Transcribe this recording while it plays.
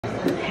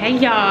Hey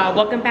y'all,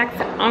 welcome back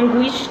to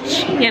Angwi's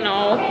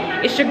channel.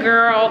 It's your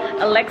girl,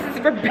 Alexis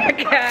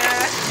Rebecca.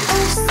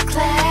 First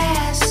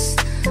class,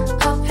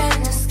 up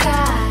in the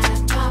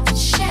sky, popping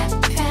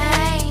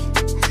champagne,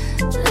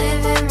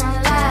 living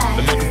my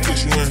life.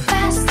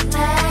 Fast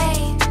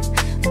lane,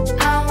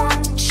 I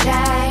want to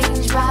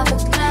change by the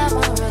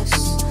glamorous.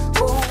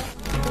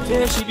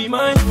 Say she be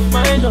mine,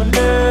 mine on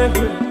there.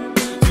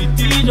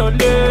 Sweetie on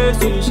there,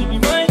 say she be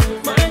mine,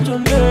 mine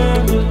on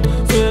there.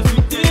 Say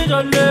sweetie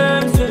on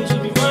there, say she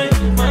be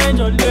mine,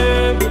 mine on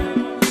there.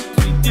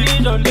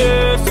 Sweetie on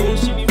there, say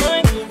she be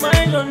mine,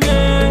 mine on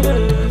there.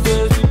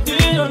 Say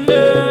sweetie on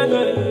there.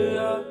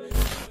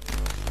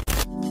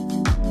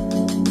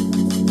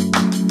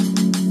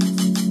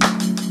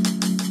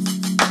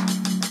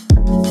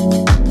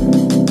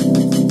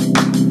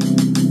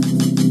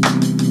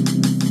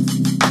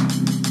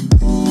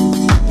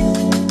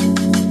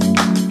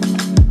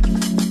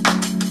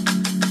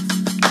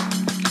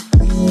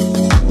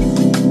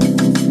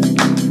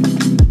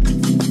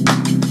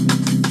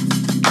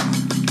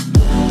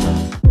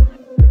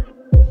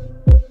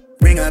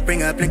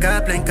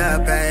 Blink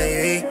up,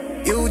 baby.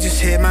 You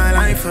just hit my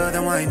line for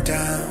the wind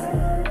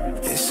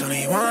down. There's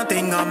only one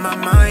thing on my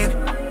mind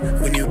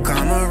when you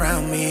come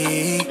around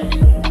me.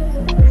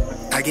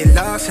 I get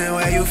lost in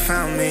where you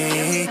found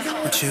me.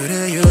 Want you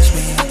to use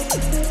me.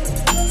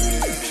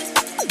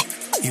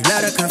 You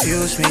let her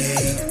confuse me.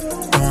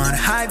 Don't wanna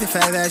hide the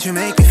fact that you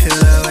make me feel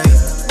that way.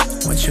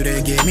 Want you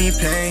to give me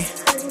play.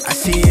 I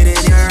see it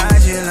in your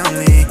eyes, you're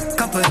lonely.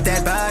 Come put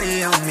that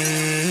body on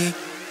me.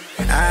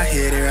 I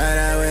hit it right,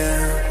 I will.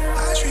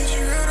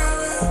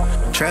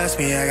 Trust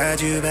me, I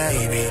got you,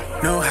 baby.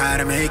 Know how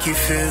to make you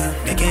feel.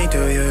 They can't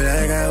do you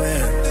like I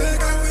will.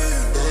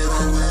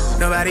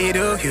 Nobody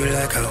do you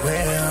like I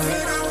will.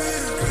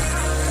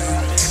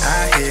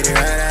 I hit it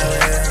right, I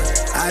will.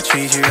 I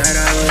treat you right,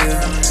 I will.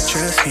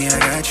 Trust me, I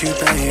got you,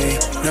 baby.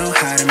 Know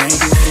how to make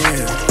you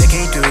feel. They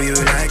can't do you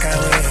like I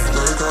will.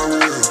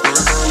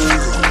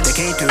 They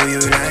can't do you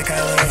like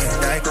I will.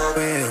 Like I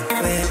will.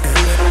 I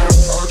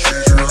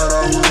treat you right,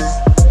 I will.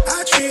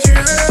 I treat you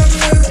right, I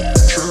will.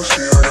 Trust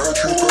me, I got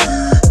you, baby.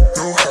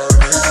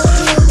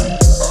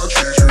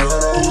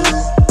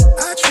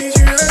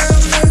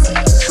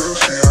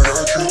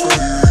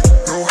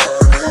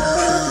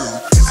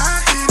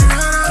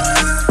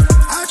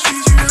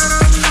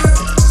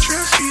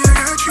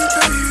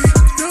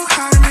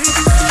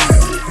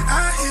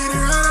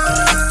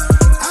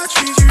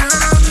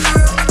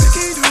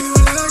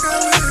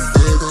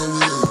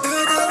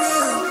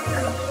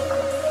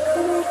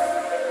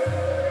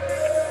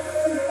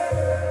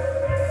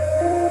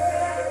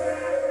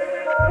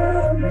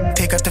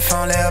 Pick up the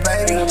phone, little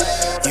baby.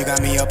 You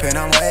got me up and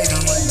I'm waiting.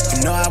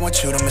 You know I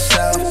want you to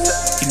myself.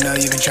 You know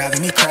you've been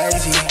driving me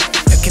crazy.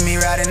 Looking me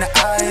right in the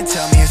eye and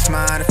tell me it's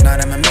mine. If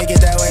not, I'ma make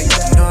it that way.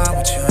 You know I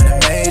want you in a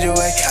major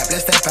way. I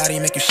bless that body,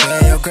 make you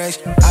share your grace.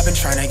 I've been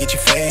trying to get you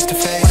face to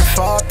face. Wanna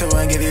fall through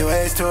and give you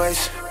ways to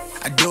waste.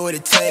 I do what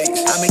it takes.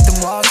 I make them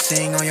walls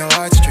sing on your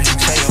heartstrings.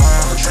 Say your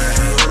arms. I'll treat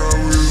you right, I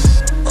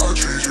will. I'll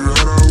treat you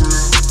right, I will.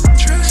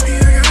 Trust me,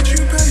 I got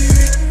you,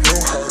 baby. Know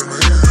how to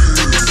make it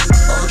feel.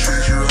 I'll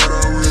treat you right,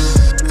 I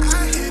will.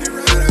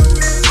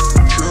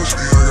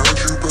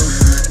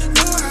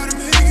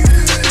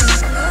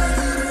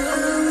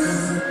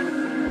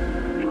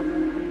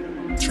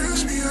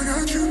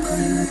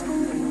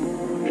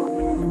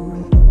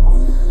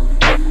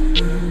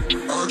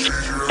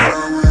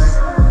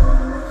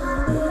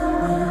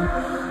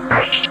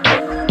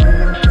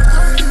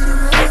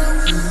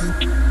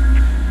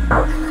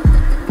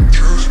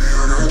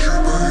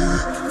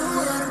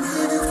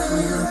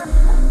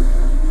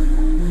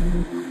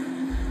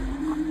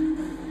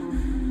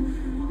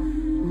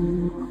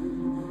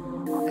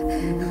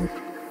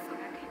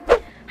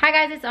 Hi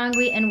guys, it's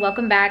Angwi and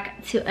welcome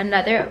back to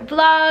another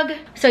vlog.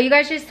 So you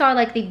guys just saw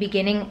like the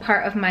beginning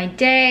part of my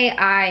day.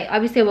 I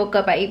obviously woke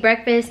up, I ate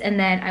breakfast, and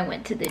then I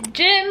went to the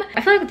gym.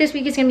 I feel like this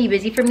week is gonna be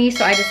busy for me,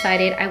 so I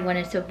decided I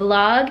wanted to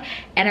vlog,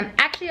 and I'm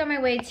actually on my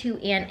way to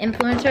an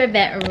influencer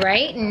event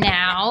right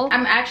now.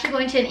 I'm actually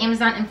going to an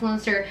Amazon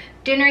influencer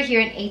dinner here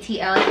in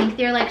ATL. I think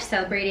they're like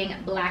celebrating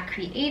Black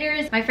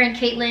creators. My friend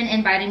Caitlin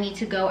invited me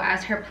to go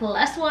as her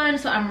 +1,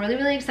 so I'm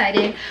really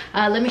excited.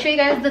 Let me show you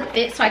guys the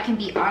fit so I can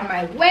be on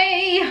my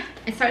way.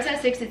 It starts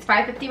at 6, it's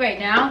 5:50 right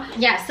now.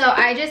 Yeah, so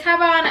I just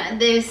have on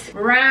this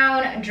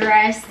brown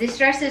dress. This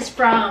dress is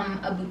from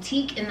a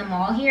boutique in the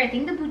mall here. I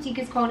think the boutique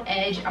is called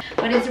Edge,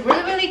 but it's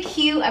really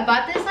cute. I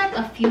bought this like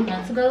a few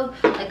months ago,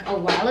 like a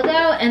while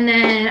ago. And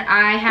then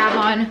I have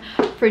on,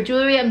 for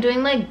jewelry, I'm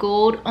doing like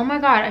gold. Oh my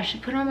god, I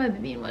should put on my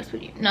baby and what's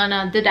with you. No,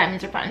 the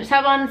diamonds are fine. Just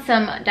have on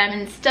some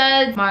diamond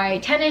studs, my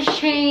tennis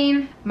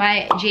chain,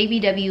 my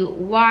JBW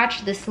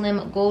watch, the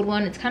slim gold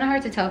one. It's kind of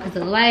hard to tell because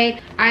of the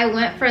light. I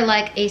went for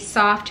like a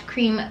soft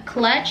cream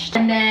clutch.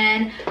 And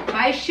then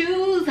my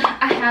shoes,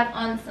 I have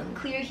on some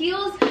clear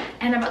heels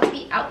and I'm about to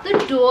be out the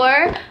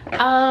door.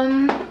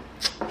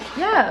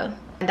 Yeah,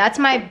 That's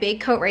my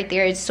big coat right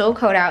there. It's so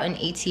cold out in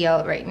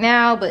ATL right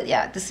now, but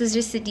yeah, this is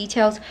just the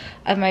details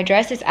of my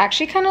dress. It's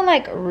actually kind of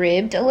like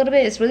ribbed a little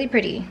bit. It's really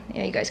pretty.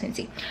 Yeah, you guys can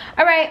see.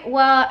 All right,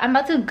 well, I'm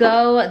about to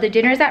go. The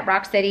dinner's at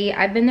Rocksteady.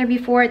 I've been there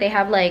before. They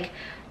have like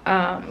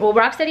well,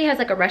 Rocksteady has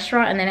like a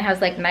restaurant, and then it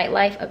has like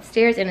nightlife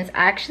upstairs, and it's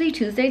actually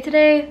Tuesday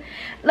today.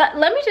 Let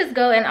me just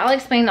go, and I'll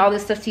explain all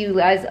this stuff to you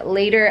guys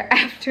later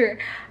after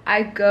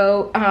I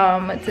go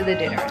to the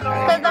dinner.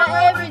 Cause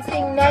I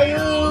everything now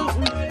you.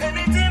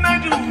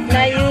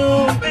 Now you,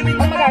 oh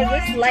my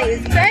gosh, this light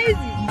is crazy.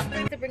 I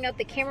have to bring out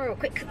the camera real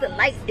quick because the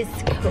light is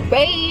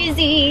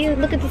crazy.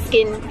 Look at the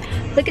skin,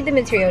 look at the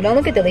material. Don't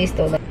look at the lace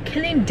though. Like,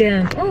 killing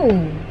them.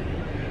 Oh,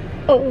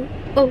 oh,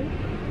 oh,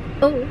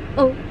 oh,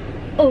 oh,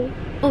 oh,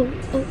 oh,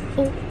 oh,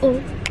 oh,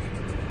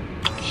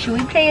 oh. Should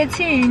we play a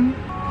tune?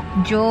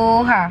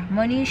 Joha,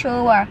 money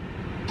showa.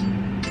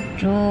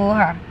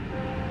 Joha.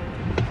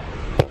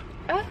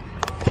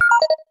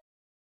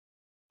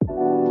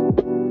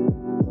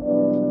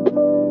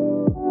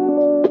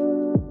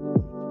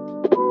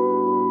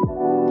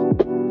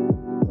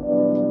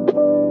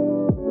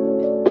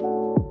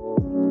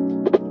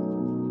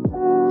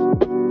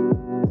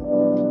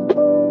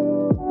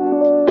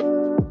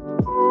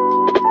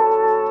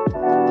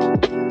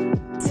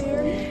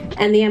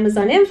 And the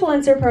Amazon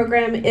Influencer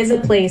Program is a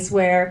place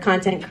where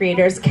content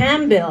creators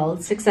can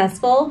build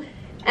successful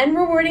and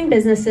rewarding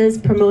businesses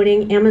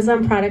promoting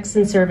Amazon products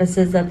and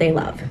services that they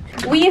love.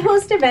 We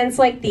host events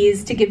like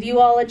these to give you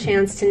all a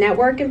chance to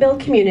network and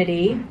build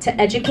community, to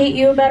educate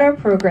you about our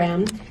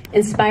program,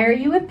 inspire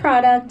you with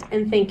product,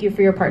 and thank you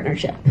for your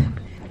partnership.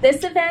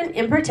 This event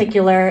in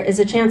particular is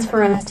a chance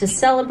for us to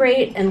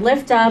celebrate and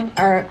lift up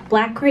our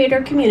Black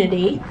creator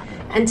community.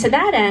 And to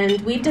that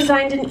end, we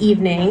designed an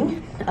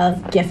evening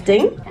of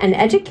gifting and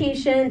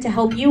education to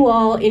help you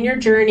all in your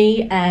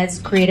journey as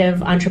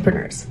creative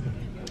entrepreneurs.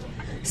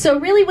 So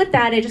really with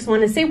that, I just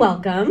want to say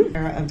welcome.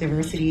 Of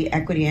diversity,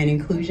 equity, and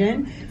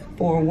inclusion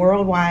for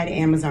worldwide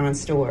Amazon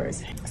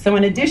stores. So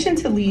in addition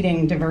to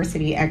leading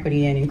diversity,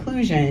 equity, and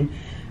inclusion,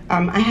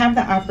 I have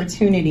the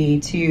opportunity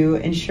to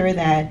ensure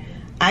that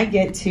I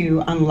get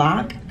to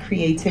unlock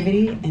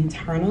creativity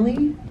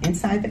internally,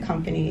 inside the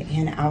company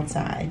and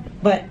outside.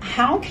 But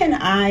how can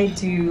I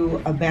do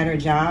a better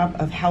job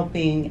of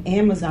helping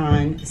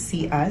Amazon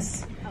see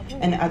us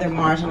and other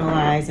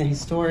marginalized and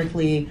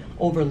historically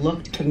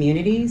overlooked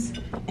communities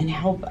and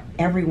help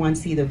everyone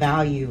see the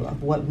value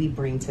of what we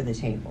bring to the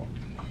table?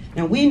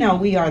 Now, we know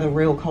we are the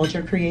real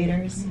culture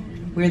creators.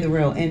 We're the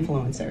real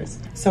influencers.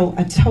 So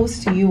a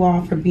toast to you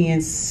all for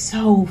being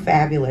so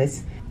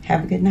fabulous.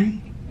 Have a good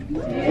night.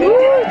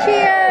 Woo,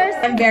 cheers!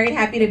 I'm very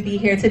happy to be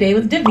here today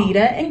with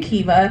Davida and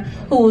Kiva,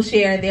 who will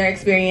share their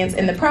experience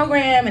in the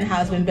program and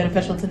how it's been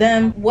beneficial to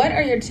them. What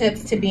are your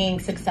tips to being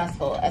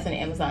successful as an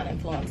Amazon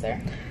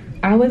influencer?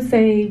 I would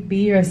say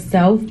be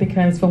yourself,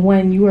 because for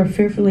one, you are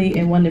fearfully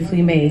and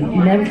wonderfully made.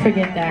 You never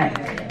forget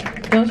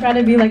that. Don't try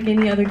to be like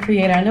any other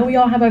creator. I know we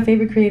all have our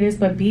favorite creators,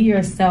 but be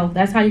yourself.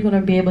 That's how you're going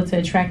to be able to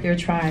attract your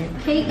tribe.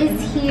 Kate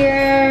is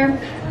here.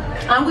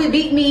 Angwi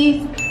beat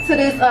me to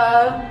this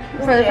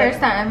For the first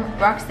time,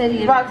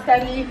 Rocksteady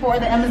for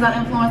the Amazon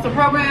Influencer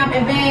Program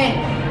event.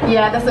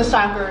 Yeah, that's a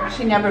shocker.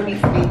 She never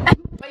beats me.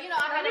 But you know,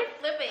 I had to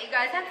flip it. You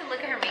guys have to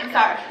look at her makeup.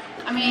 Sorry.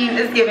 I mean,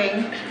 it's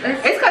giving.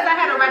 It's because I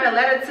had to write a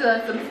letter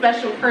to some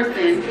special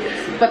person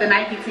for the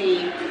Nike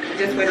team.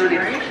 Just wait on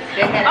it.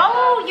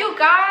 Oh, you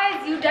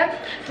guys, you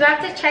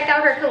have to check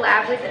out her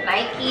collab with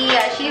Nike.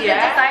 She's a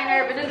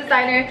designer, business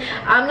designer.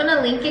 I'm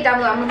gonna link it down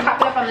below. I'm gonna pop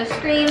it up on the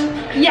screen.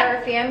 Yeah.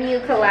 Her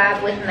FAMU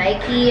collab with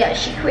Nike.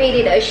 She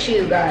created a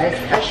shoe, guys.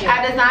 A shoe.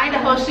 I designed a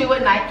whole shoe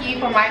with Nike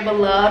for my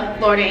beloved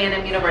Florida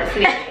A&M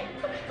University.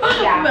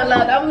 Yeah.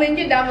 Beloved, I'm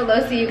linking down below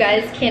so you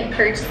guys can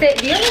purchase it.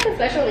 Do you have like a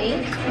special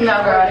link?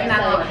 No, girl, it's not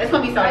gonna. It's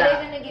gonna be sold out.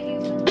 Are they gonna give you?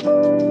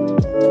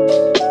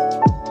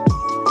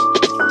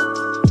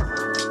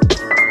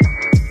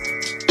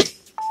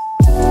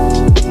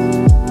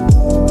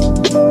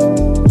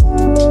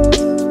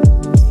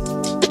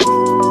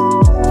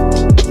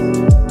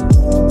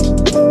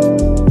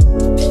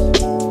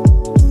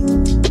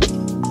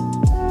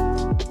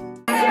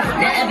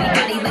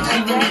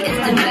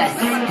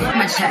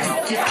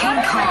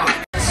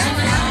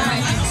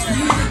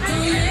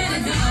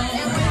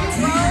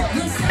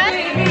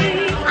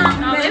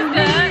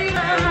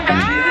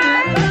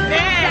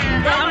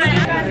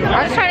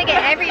 I was trying to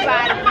get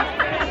everybody.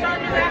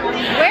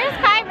 Where's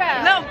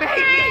Kyra? Little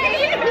baby.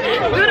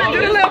 Do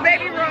the little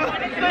baby roll.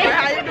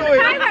 How you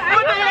doing?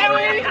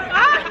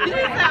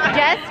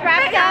 Just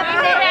wrapped up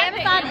the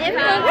Amazon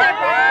influencer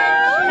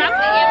brunch. Not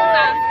the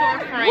Amazon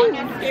storefront.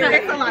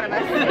 There's a lot of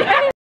us.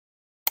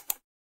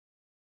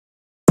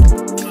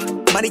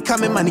 Money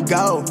coming, money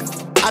go.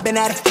 I've been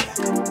at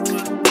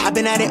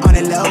it on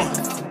the low.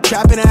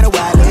 Trapping out of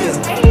where I live.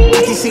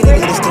 I can see the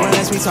niggas doing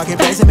unless we talking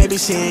place and maybe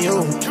seeing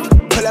you.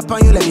 Pull up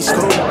on you, let me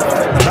scoop.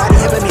 Nobody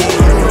here but me and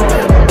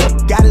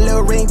you. Got a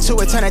little ring to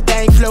it, turn a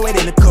thing fluid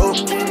in the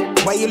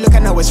coupe. Way you look, I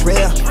know it's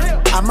real.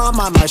 I'm on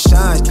my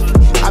Marchand.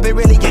 I been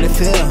really getting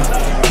feel.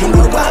 You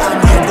know why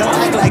I'm here, don't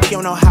act like you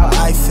don't know how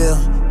I feel.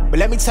 But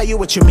let me tell you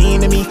what you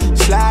mean to me.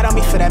 Slide on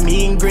me for that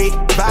mean greet.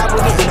 Vibe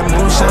with me in the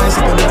moonshine,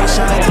 sipping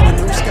moonshine to the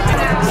new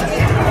sky.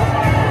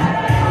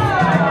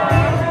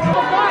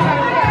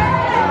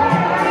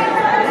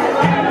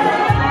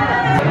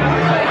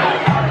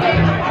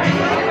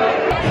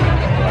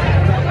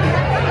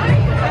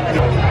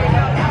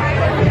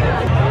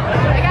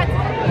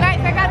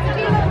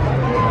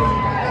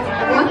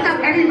 What's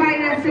up, everybody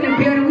that's in the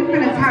building? We're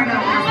gonna turn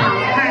up this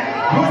song, okay?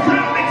 What's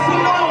up? Make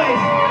some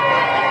noise.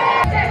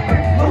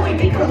 When we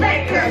be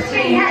collector, she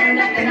ain't had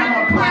nothing.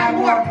 I'm applying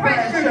more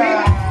pressure. We ain't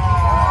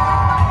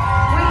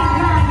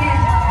done yet.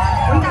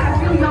 We got a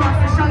few yards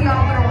to show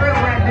y'all what a real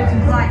rap bitch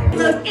is like.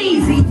 Look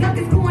easy,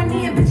 youngest going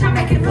in, bitch. I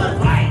make it look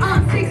like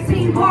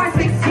 16 bars,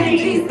 16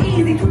 G's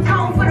easy.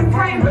 Two-tone for the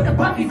frame, but the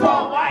bucky's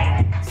all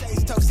white.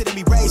 Toasted and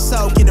be raised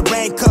soak in the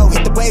raincoat.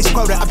 Hit the waves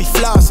quota, I be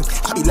flossing.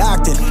 I be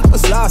locked in,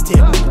 was lost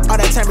here. All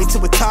that turned me to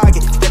a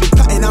target. They be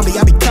plotting on me,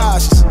 I be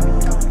cautious.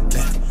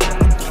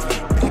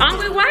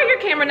 Angwi, why your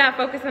camera not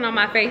focusing on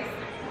my face?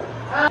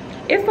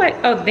 It's like,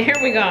 oh, there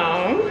we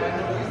go.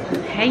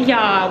 Hey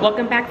y'all,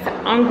 welcome back to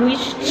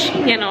Angwi's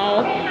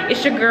channel.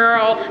 It's your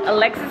girl,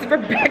 Alexis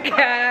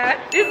Rebecca.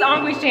 This is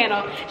Angwi's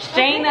channel.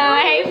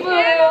 Shayna, hey boo.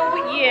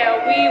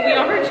 Yeah, we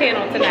on her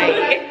channel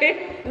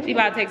tonight. She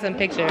about to take some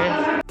pictures.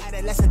 Had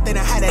a lesson, then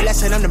I had a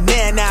lesson. I'm the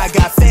man now. I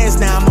got fans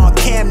now. I'm on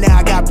cam now.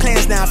 I got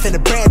plans now. I'm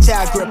finna branch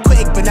out. Grew up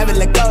quick, but never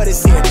let go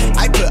this year.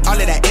 I put all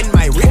of that in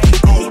my rip.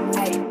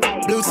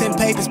 Blue tin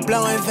papers,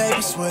 blowing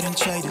vapors, wooden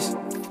traders.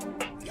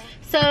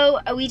 So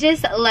we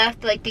just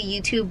left like the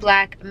YouTube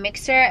Black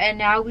mixer, and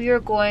now we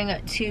are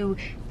going to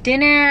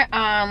dinner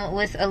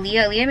with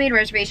Aaliyah. Aaliyah made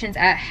reservations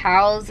at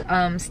Hal's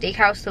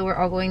Steakhouse, so we're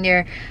all going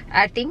there.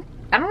 I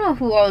don't know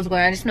who all is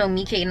going. I just know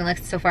me, Kate, and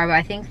Alexis so far, but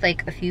I think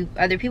like a few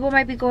other people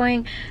might be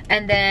going.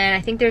 And then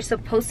I think there's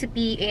supposed to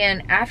be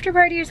an after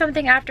party or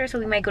something after, so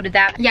we might go to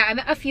that. Yeah, I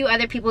met a few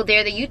other people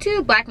there. The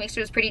YouTube Black mixer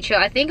was pretty chill.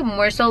 I think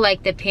more so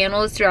like the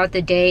panels throughout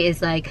the day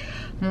is like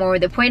more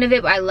the point of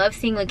it, but I love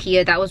seeing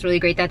Lakia. That was really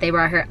great that they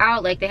brought her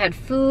out. Like they had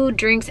food,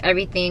 drinks,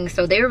 everything,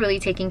 so they were really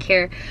taking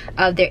care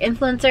of their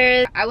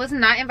influencers. I was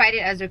not invited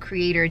as a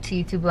creator to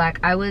YouTube Black.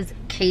 I was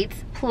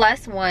Kate's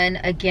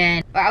 +1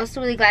 again, but I was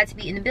still really glad to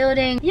be in the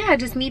building. Yeah,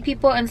 just meet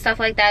people and stuff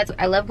like that. So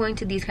I love going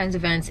to these kinds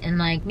of events and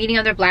like meeting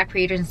other Black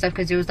creators and stuff,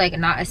 because there was like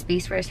not a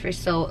space for us for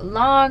so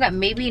long.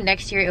 Maybe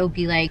next year it'll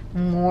be like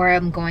more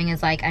I'm going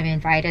as like I'm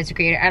invited as a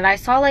creator. And I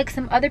saw like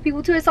some other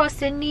people too. I saw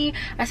Sydney,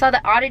 I saw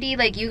the Oddity.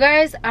 Like you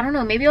guys, I don't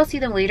know, maybe I'll see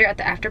them later at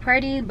the after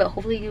party, but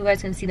hopefully you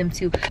guys can see them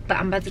too. But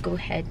I'm about to go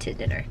head to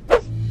dinner.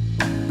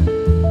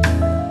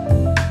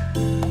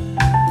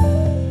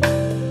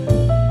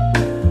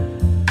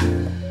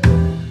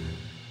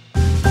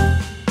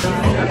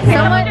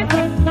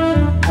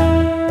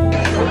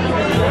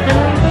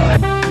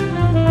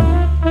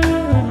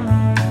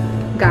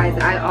 Guys,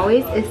 I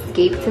always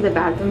escape to the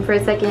bathroom for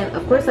a second.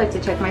 Of course I like to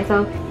check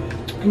myself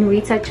and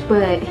retouch,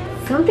 but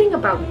something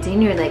about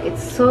dinner, like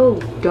it's so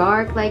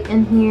dark like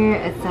in here,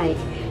 it's like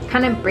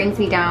kind of brings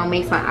me down,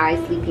 makes my eyes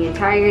sleepy and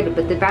tired.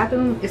 But the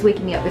bathroom is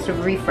waking me up. It's a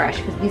refresh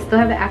because we still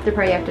have the after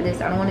party after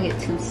this. I don't want to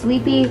get too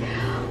sleepy.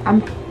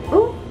 I'm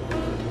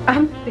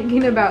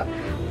thinking about,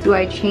 do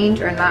I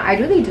change or not? I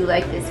really do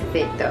like this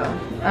fit though.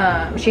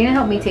 Shayna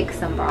helped me take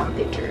some bomb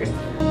pictures.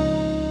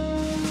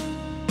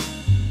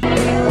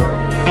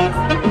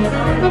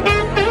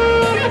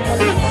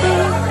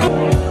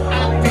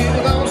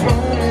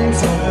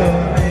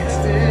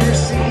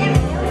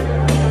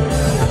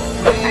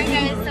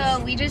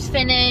 We just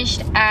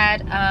finished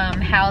at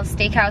Hal's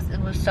Steakhouse. It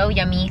was so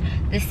yummy.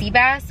 The sea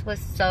bass was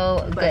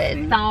so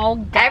good. So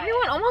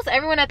good. Almost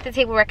everyone at the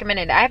table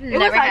recommended it. I've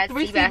never had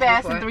sea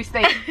bass before. And 3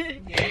 steaks.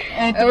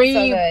 And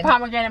 3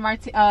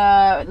 pomegranate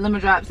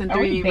lemon drops and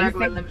 3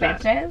 regular lemon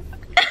drops.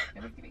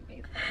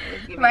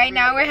 Right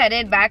now we're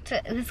headed back to,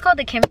 it's called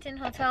the Kempton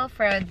Hotel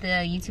for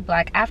the YouTube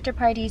Black after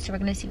party. So we're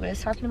gonna see what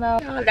it's talking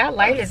about. Oh, that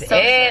light is so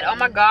it. Oh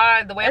my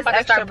god, the way I'm about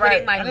to start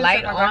putting my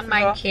light on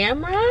my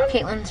camera.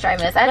 Caitlin's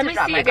driving us. I had to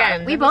drop my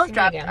car. We both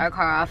dropped our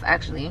car off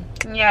actually.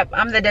 Yep,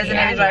 I'm the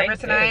designated driver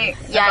tonight.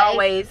 Yeah,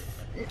 always.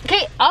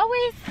 Okay,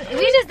 always.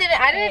 We just didn't.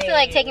 I didn't feel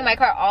like taking my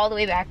car all the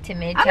way back to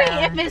Midtown.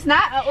 I mean, if it's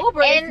not an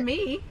Uber, it's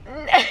me.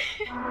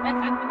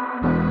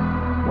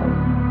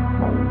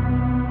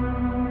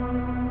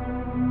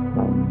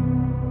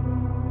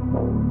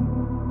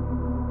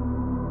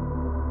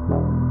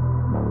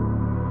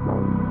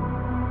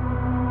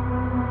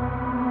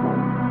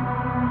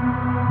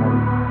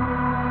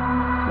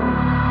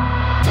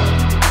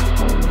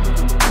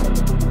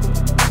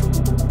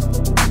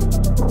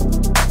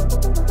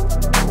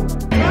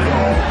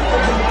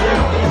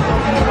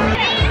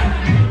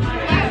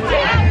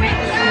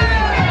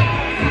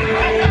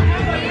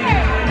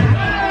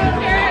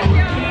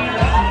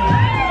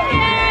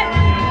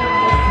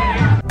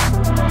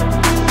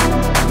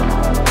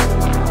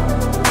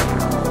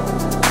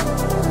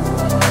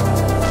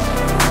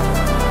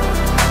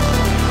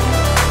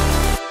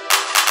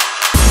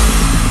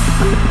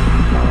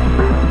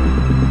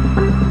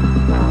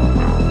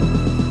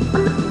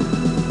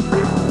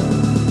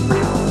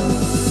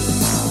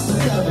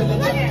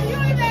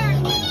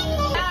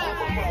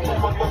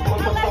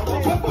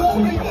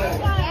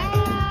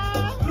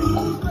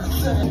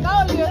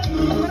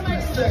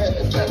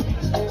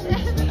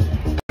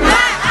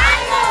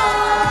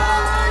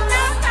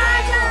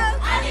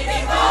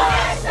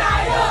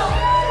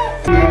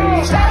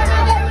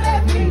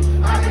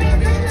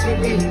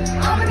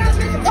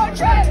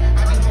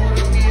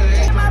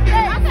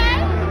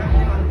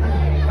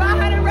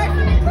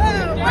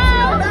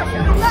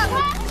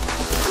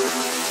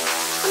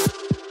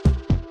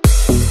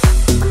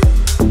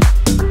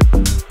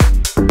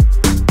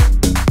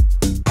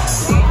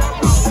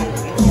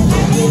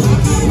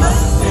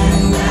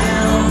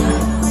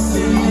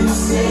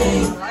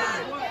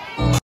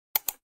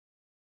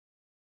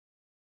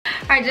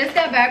 I just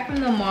got back from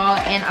the mall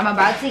and I'm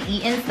about to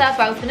eat and stuff.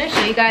 I was gonna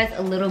show you guys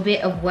a little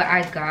bit of what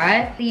I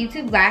got. The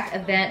YouTube Black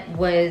event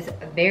was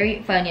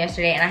very fun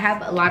yesterday and I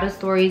have a lot of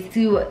stories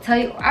to tell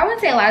you. I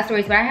wouldn't say a lot of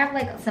stories, but I have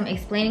like some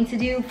explaining to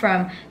do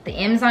from the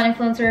Amazon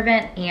influencer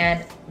event.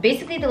 And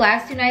basically the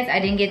last 2 nights I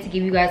didn't get to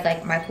give you guys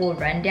like my full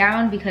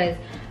rundown because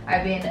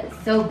I've been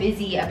so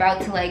busy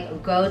about to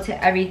like go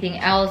to everything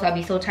else. I'll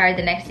be so tired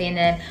the next day, and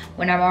then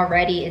when I'm all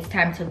ready, it's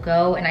time to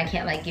go and I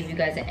can't like give you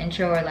guys an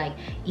intro or like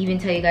even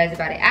tell you guys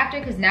about it after,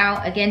 because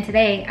now again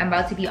today I'm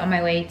about to be on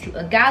my way to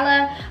a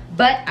gala.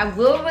 But I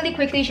will really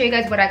quickly show you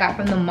guys what I got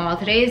from the mall.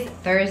 Today is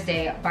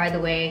Thursday, by the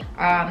way.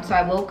 So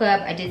I woke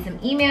up, I did some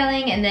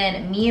emailing, and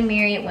then me and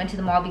Mary went to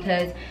the mall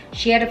because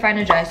she had to find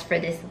a dress for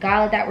this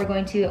gala that we're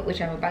going to,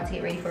 which I'm about to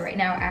get ready for right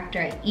now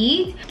after I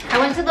eat. I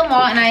went to the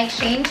mall and I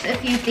exchanged a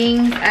few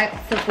things at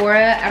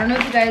Sephora. I don't know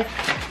if you guys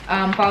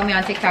follow me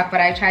on TikTok,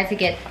 but I tried to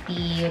get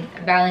the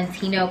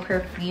Valentino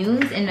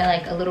perfumes in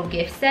like a little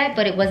gift set,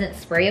 but it wasn't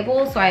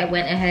sprayable, so I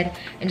went ahead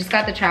and just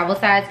got the travel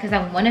size because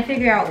I want to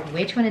figure out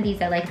which one of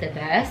these I like the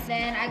best.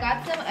 Then I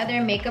got some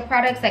other makeup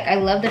products. Like I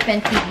love the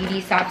Fenty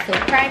Beauty Soft Silk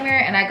Primer,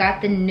 and I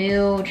got the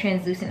new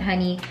Translucent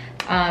Honey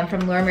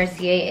from Laura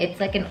Mercier. It's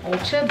like an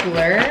ultra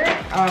blur,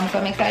 so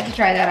I'm excited to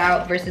try that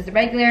out versus the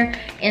regular.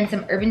 And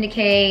some Urban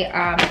Decay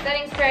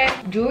setting spray.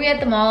 Jewelry at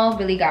the mall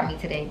really got me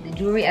today. The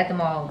jewelry at the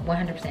mall,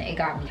 100%, it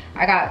got me.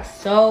 I got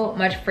so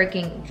much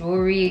freaking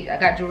jewelry. I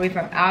got jewelry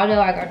from Aldo,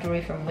 I got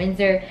jewelry from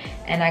Windsor,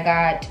 and I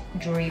got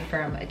jewelry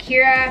from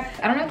Akira.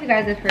 I don't know if you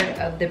guys have heard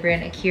of the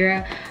brand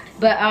Akira,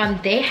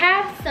 but they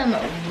have some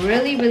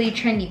really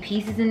trendy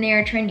pieces in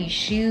there, trendy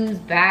shoes,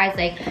 bags.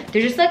 Like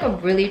they're just like a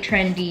really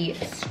trendy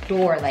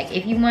store. Like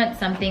if you want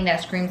something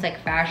that screams like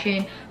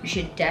fashion, you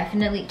should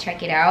definitely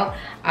check it out.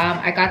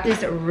 I got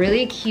this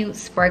really cute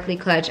sparkly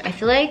clutch. I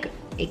feel like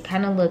it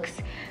kind of looks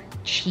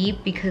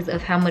cheap because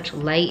of how much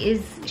light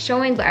is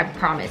showing, but I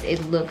promise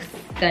it looks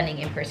stunning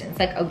in person. It's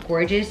like a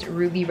gorgeous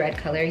ruby red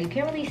color. You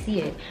can't really see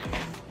it.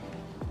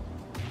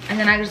 And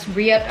then I just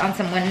re-upped on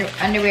some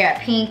underwear at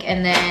Pink,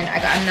 and then I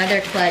got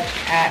another clutch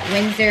at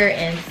Windsor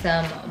and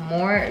some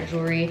more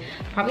jewelry.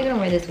 Probably gonna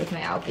wear this with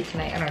my outfit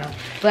tonight, I don't know.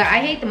 But I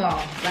hate them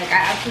all. Like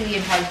I absolutely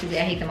and positively,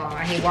 I hate them all.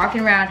 I hate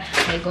walking around, I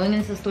hate going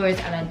into stores,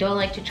 and I don't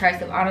like to try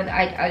stuff on.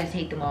 I just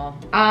hate them all.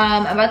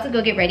 I'm about to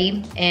go get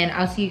ready, and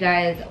I'll see you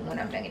guys when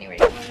I'm done getting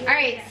ready. All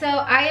right, so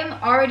I am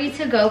all ready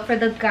to go for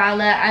the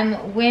gala.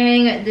 I'm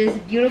wearing this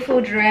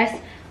beautiful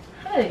dress.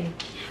 Hey.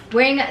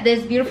 Wearing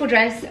this beautiful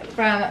dress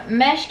from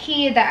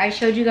Meshki that I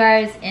showed you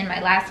guys in my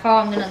last haul.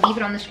 I'm gonna leave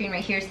it on the screen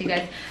right here so you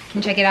guys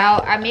can check it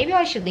out. Maybe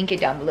I should link it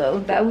down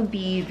below. That would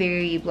be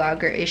very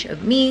blogger-ish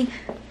of me.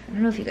 I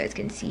don't know if you guys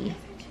can see.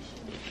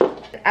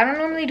 I don't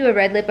normally do a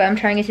red lip, but I'm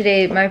trying it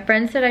today. My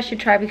friend said I should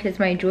try because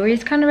my jewelry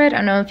is kind of red. I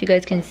don't know if you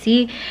guys can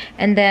see.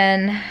 And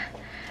then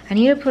I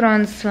need to put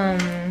on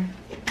some,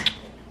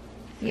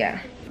 yeah.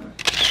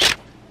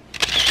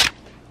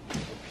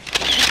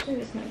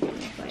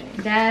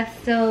 That's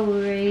so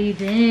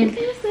Raven. I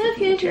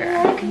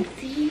can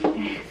see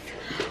that.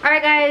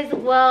 Alright guys,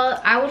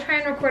 well I will try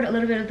and record a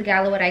little bit of the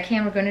gala what I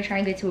can. We're going to try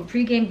and get to a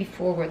pregame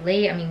before we're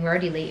late. I mean, we're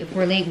already late. If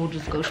we're late, we'll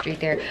just go straight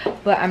there.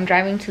 But I'm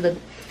driving to the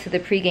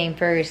pregame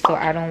first, so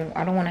I don't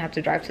want to have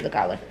to drive to the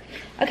gala.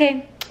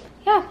 Okay,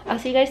 yeah, I'll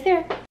see you guys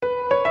there.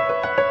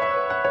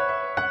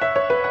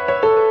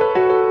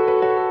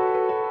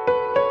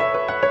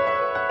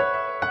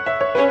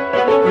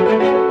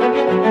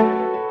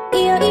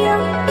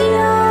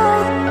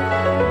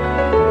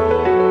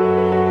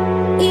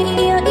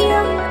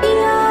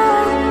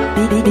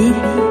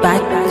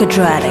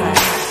 Quadratic.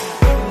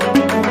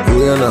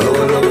 We are now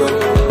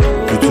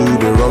to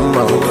the rum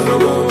out.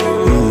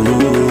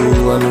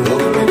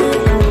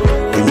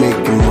 We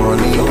making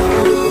money.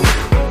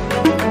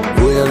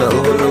 We are now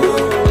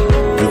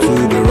to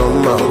the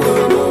rum out.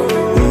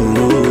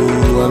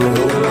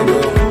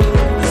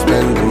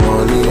 Spending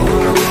money.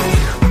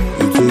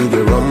 To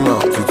the rum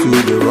out. To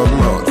the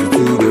rum out. To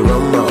the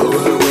rum out.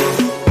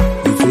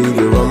 To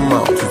the rum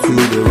out. To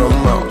the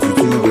rum out. To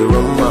the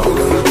rum out.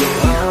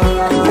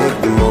 Make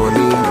the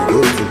money.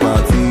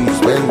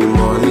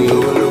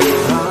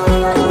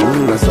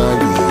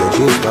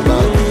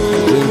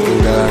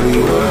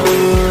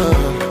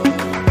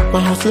 My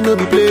house no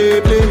be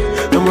play.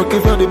 I'm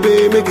working for the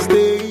pay, make it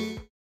stay.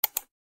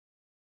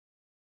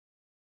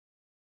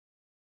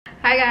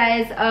 Hi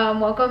guys,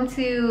 welcome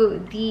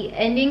to the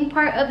ending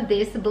part of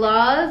this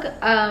vlog.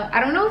 I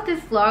don't know if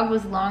this vlog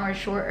was long or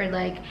short or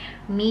like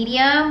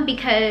medium,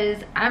 because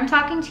I'm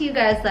talking to you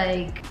guys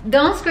like,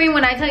 don't scream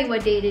when I tell you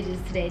what date it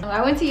is today.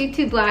 I went to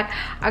YouTube Black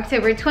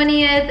October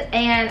 20th,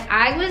 and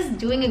I was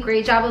doing a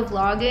great job of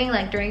vlogging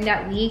like during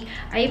that week.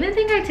 I even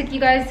think I took you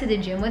guys to the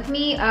gym with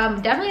me.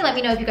 Definitely let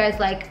me know if you guys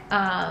like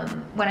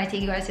when I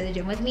take you guys to the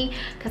gym with me,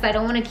 because I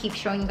don't want to keep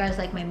showing you guys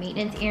like my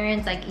maintenance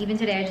errands. Like even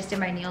today I just did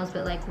my nails,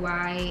 but like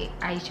why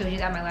I showed you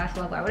that in my last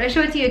vlog, why would I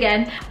show it to you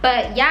again?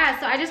 But yeah,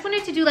 so I just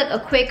wanted to do like a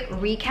quick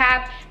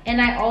recap,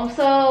 and I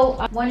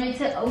also wanted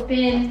to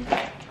open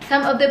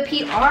some of the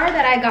PR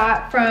that I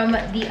got from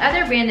the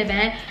other brand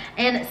event.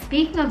 And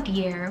speaking of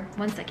gear,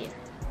 one second.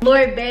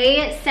 Lord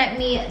Bay sent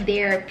me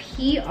their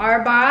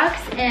PR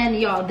box, and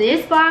y'all,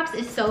 this box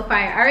is so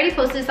fire. I already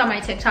posted this on my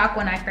TikTok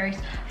when I first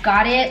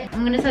got it.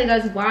 I'm gonna tell you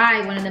guys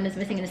why one of them is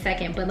missing in a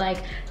second, but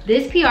like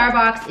this PR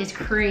box is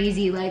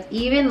crazy. Like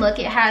even look,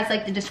 it has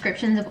like the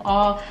descriptions of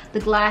all the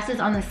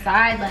glasses on the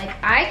side. Like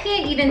I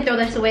can't even throw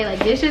this away. Like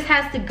this just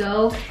has to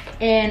go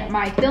in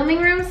my filming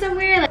room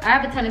somewhere. Like I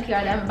have a ton of PR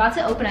that I'm about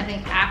to open, I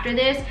think, after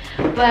this.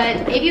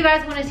 But if you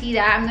guys want to see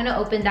that, I'm gonna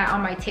open that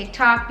on my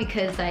TikTok,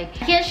 because like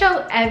I can't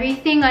show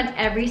everything on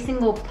every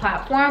single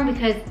platform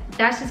because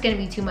that's just gonna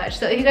be too much.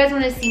 So if you guys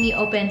want to see me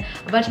open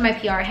a bunch of my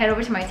PR, head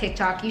over to my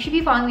TikTok. You should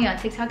be following me on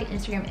TikTok and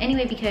Instagram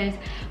anyway, because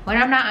when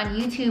I'm not on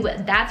YouTube,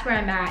 that's where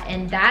I'm at,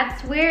 and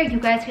that's where you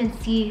guys can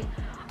see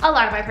a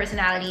lot of my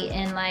personality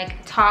and like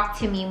talk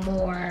to me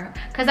more,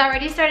 because I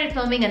already started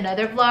filming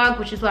another vlog,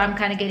 which is why I'm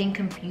kind of getting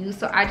confused.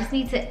 So I just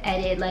need to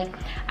edit. Like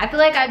I feel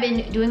like I've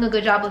been doing a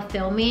good job of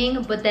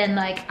filming, but then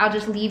like I'll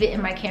just leave it in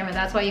my camera.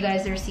 That's why you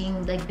guys are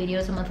seeing like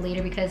videos a month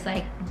later, because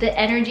like the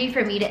energy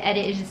for me to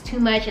edit is just too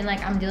much, and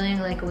like I'm dealing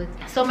like with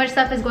so much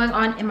stuff is going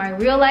on in my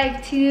real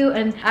life too.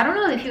 And I don't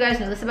know if you guys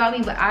know this about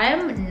me, but I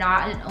am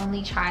not an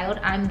only child.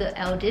 I'm the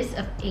eldest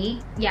of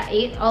 8. Yeah,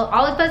 8,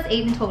 all of us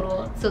 8 in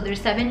total. So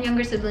there's 7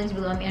 younger siblings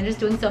below me. I'm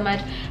just doing so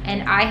much,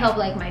 and I help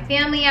like my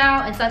family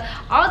out and stuff,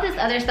 all this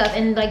other stuff,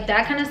 and like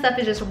that kind of stuff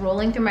is just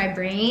rolling through my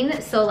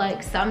brain. So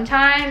like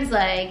sometimes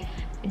like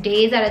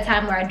days at a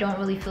time where I don't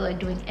really feel like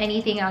doing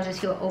anything, I'll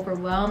just feel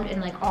overwhelmed,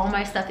 and like all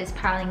my stuff is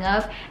piling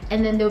up,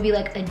 and then there'll be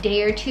like a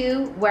day or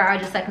two where I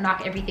just like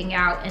knock everything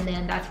out, and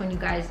then that's when you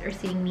guys are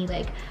seeing me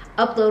like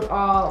upload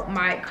all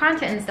my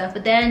content and stuff.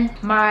 But then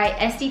my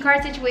SD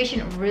card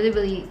situation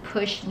really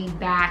pushed me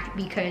back,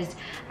 because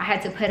I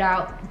had to put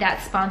out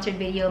that sponsored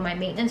video, my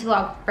maintenance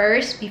vlog,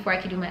 first before I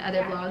could do my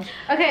other vlogs.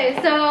 Okay,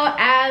 so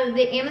at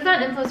the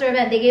Amazon influencer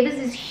event, they gave us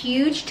this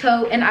huge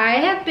tote, and I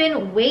have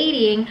been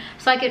waiting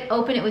so I could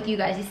open it with you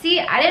guys. You see,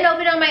 I didn't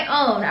open it on my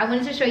own. I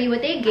wanted to show you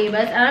what they gave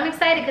us, and I'm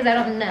excited because I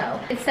don't know.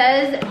 It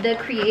says the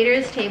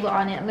creators table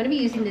on it. I'm gonna be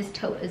using this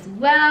tote as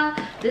well.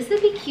 This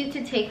would be cute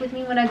to take with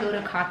me when I go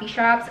to coffee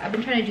shops. I've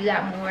been trying to do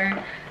that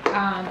more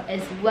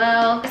as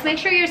well. Just make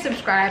sure you're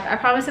subscribed. I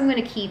promise I'm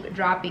gonna keep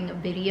dropping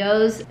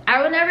videos.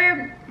 I'm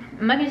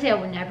not gonna say I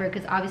would never,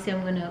 because obviously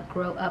I'm gonna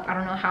grow up. I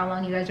don't know how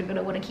long you guys are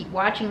gonna want to keep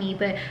watching me,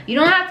 but you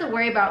don't have to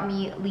worry about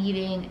me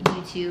leaving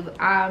YouTube.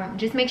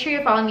 Just make sure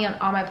you're following me on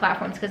all my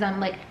platforms, because I'm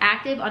like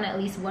active on at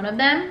least one of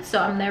them, so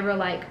I'm never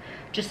like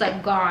just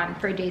like gone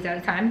for days at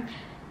a time.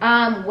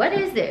 What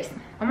is this?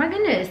 Oh my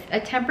goodness, a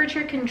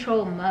temperature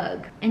control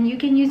mug, and you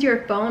can use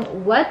your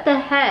phone. What the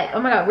heck?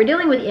 Oh my god, we're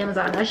dealing with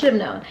Amazon. I should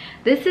have known.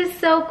 This is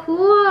so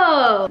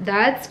cool.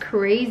 That's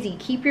crazy.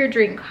 Keep your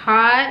drink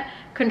hot,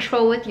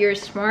 control with your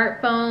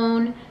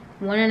smartphone,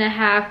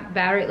 1.5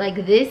 battery.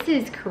 Like this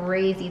is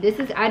crazy. This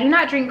is, I do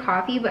not drink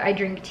coffee, but I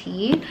drink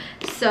tea,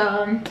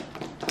 so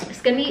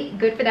it's gonna be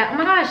good for that. Oh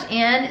my gosh,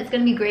 and it's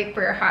gonna be great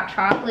for hot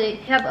chocolate.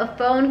 You have a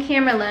phone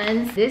camera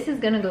lens. This is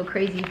gonna go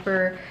crazy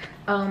for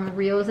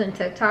reels and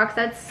TikToks.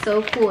 That's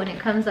so cool, and it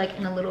comes like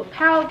in a little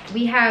pouch.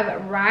 We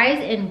have Rise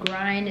and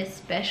Grind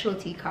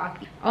specialty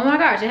coffee. Oh my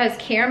gosh, it has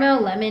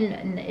caramel,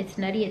 lemon, it's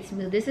nutty, it's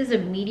smooth. This is a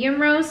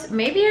medium roast.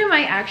 Maybe I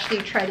might actually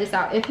try this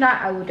out. If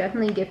not, I will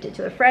definitely gift it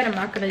to a friend. I'm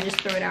not gonna just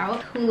throw it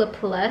out. Hula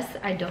Plus,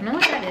 I don't know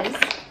what that is.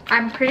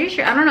 I'm pretty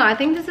sure, I don't know, I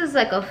think this is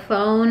like a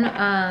phone,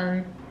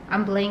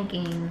 I'm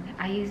blanking.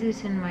 I use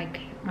this in my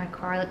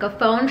car, like a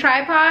phone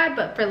tripod,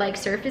 but for like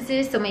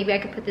surfaces. So maybe I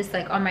could put this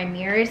like on my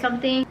mirror or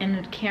something.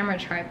 And a camera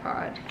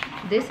tripod.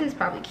 This is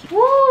probably cute.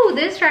 Woo,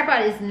 this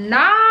tripod is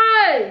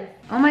nice.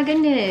 Oh my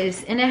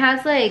goodness. And it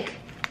has like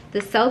the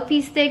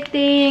selfie stick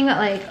thing.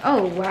 Like,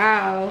 oh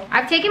wow.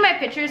 I've taken my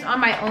pictures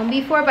on my own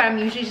before, but I'm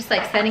usually just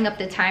like setting up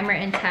the timer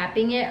and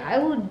tapping it. I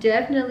will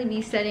definitely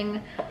be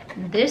setting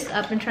this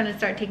up and trying to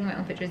start taking my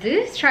own pictures.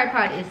 This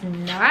tripod is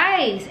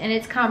nice, and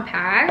it's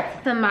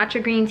compact. Some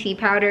matcha green tea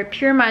powder,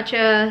 pure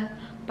matcha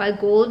by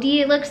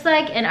Goldie, it looks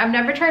like, and I've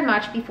never tried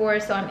matcha before,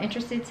 so I'm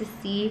interested to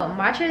see.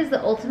 Matcha is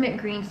the ultimate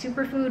green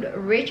superfood,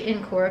 rich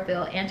in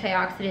chlorophyll,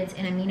 antioxidants,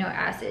 and amino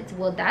acids.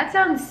 Well, that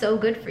sounds so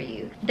good for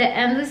you. The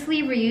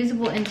endlessly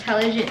reusable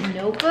intelligent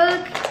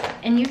notebook,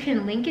 and you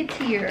can link it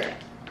to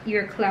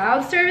your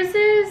cloud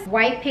services.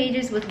 White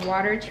pages with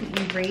water to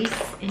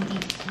erase and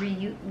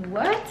reuse.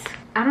 What?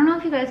 I don't know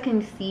if you guys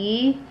can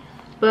see,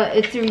 but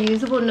it's a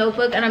reusable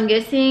notebook, and I'm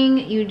guessing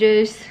you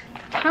just,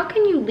 how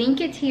can you link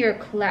it to your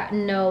cloud?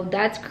 No,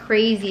 that's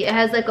crazy. It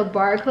has like a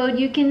barcode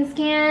you can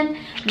scan.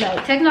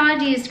 No,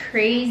 technology is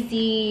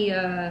crazy.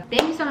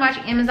 Thank you so much,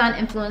 Amazon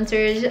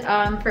influencers,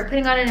 for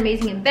putting on an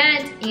amazing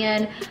event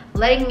and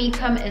letting me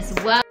come as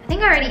well. I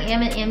think I already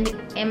am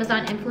an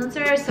Amazon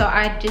influencer, so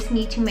I just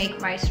need to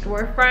make my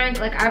storefront.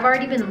 Like, I've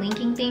already been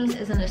linking things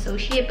as an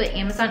associate, but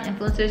Amazon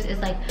influencers is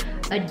like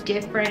a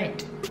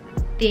different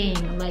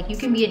thing. Like, you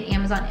can be an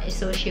Amazon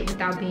associate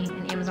without being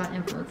an Amazon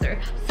influencer.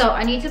 So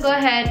I need to go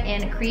ahead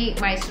and create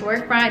my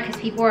storefront,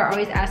 because people are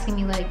always asking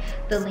me like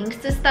the links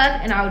to stuff,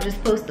 and I'll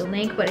just post the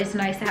link, but it's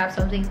nice to have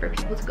something for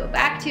people to go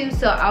back to.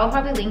 So I'll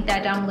probably link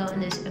that down below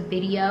in this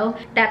video.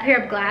 That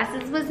pair of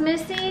glasses was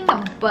missing,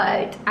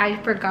 but I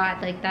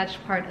forgot, like that's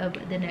part of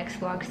the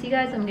next vlog. See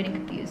guys, I'm getting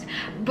confused.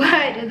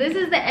 But this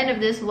is the end of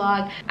this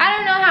vlog. I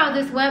don't know how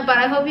this went, but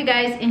I hope you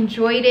guys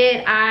enjoyed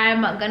it.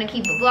 I'm gonna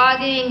keep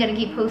vlogging, gonna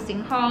keep posting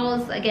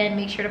hauls. Again,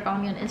 make sure to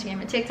follow me on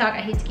Instagram and TikTok.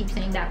 I hate to keep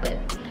saying that, but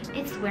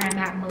it's where I'm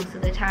at most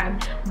of the time.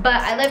 But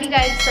I love you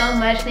guys so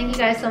much. Thank you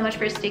guys so much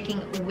for sticking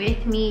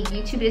with me.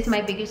 YouTube is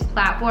my biggest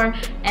platform,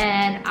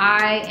 and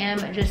I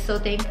am just so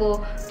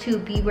thankful to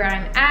be where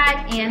I'm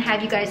at and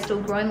have you guys still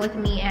growing with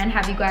me, and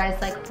have you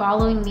guys like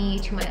following me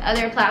to my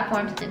other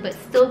platforms, but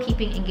still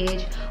keeping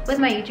engaged with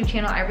my YouTube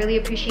channel. I really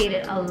appreciate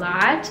it a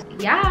lot.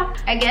 Yeah,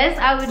 I guess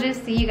I will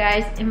just see you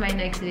guys in my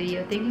next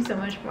video. Thank you so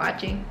much for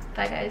watching.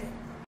 Bye guys.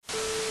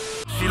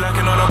 She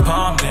locking on a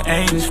palm, the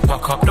age.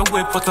 Fuck up the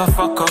whip, what the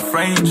fuck off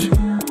range.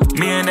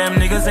 Me and them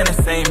niggas in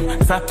the same.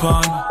 Tap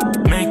on,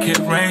 make it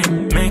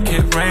rain, make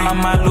it rain. I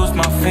might lose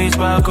my face,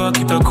 but I gotta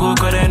keep the cool,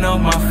 cause they know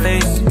my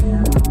face.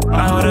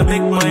 I hold a big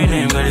boy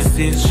name, gotta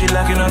see it. She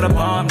locking on the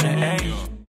palm, the age.